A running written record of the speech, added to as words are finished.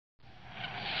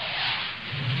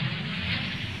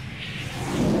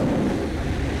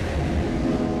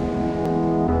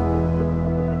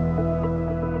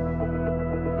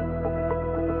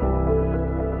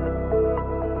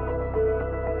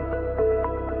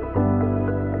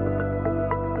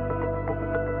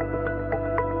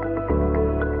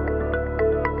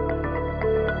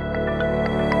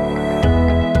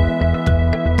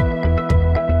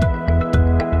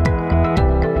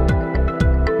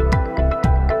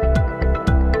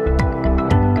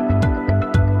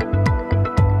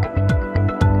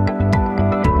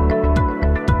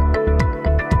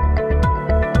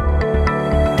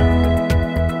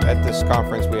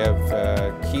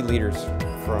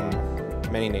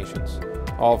nations,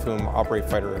 all of whom operate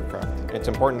fighter aircraft. It's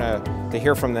important to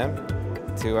hear from them,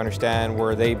 to understand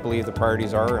where they believe the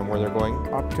priorities are and where they're going.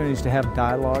 Opportunities to have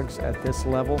dialogues at this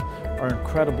level are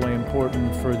incredibly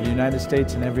important for the United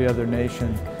States and every other nation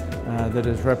that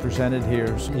is represented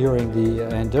here. Hearing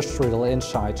the industrial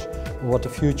insights, what the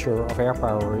future of air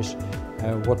power is,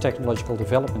 what technological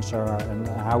developments are, and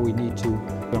how we need to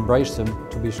embrace them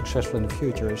to be successful in the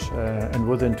future. And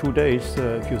within 2 days,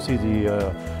 if you see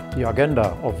the agenda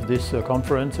of this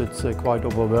conference, it's quite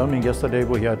overwhelming. Yesterday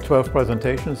we had 12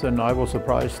 presentations, and I was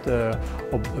surprised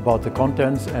about the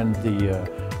contents and the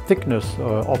thickness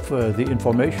of the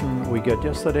information we get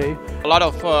yesterday. A lot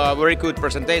of very good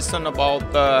presentation about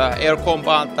air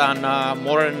combat and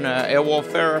modern air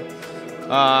warfare.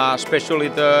 Especially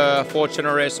the 4th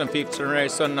generation, 5th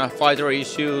generation fighter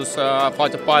issues,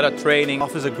 fighter pilot training.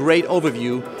 Offers a great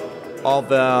overview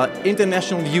of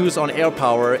international views on air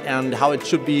power and how it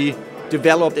should be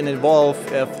developed and evolved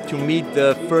to meet the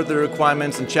further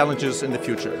requirements and challenges in the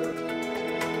future.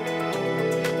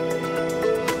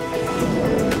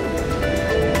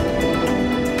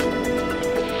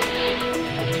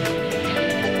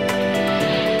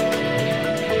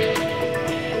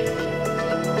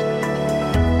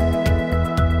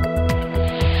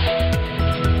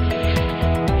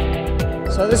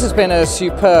 So this has been a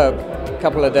superb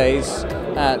couple of days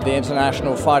at the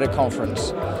International Fighter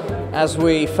Conference. As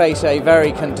we face a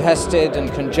very contested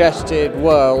and congested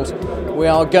world, we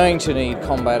are going to need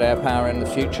combat air power in the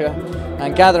future,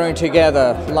 and gathering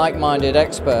together like-minded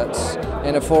experts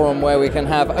in a forum where we can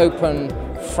have open,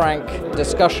 frank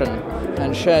discussion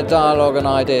and share dialogue and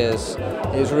ideas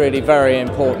is really very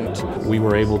important. We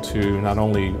were able to not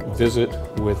only visit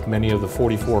with many of the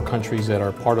 44 countries that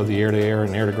are part of the air-to-air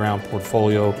and air-to-ground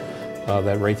portfolio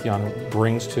that Raytheon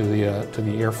brings to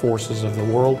the air forces of the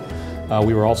world.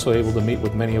 We were also able to meet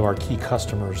with many of our key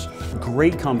customers.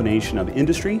 Great combination of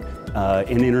industry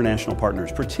and international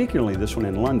partners, particularly this one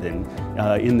in London,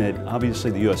 in that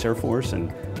obviously the U.S. Air Force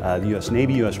and the U.S.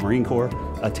 Navy, U.S. Marine Corps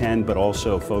attend, but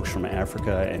also folks from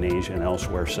Africa and Asia and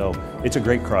elsewhere. So it's a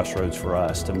great crossroads for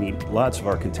us to meet lots of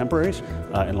our contemporaries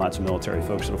and lots of military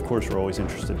folks that of course we're always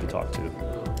interested to talk to.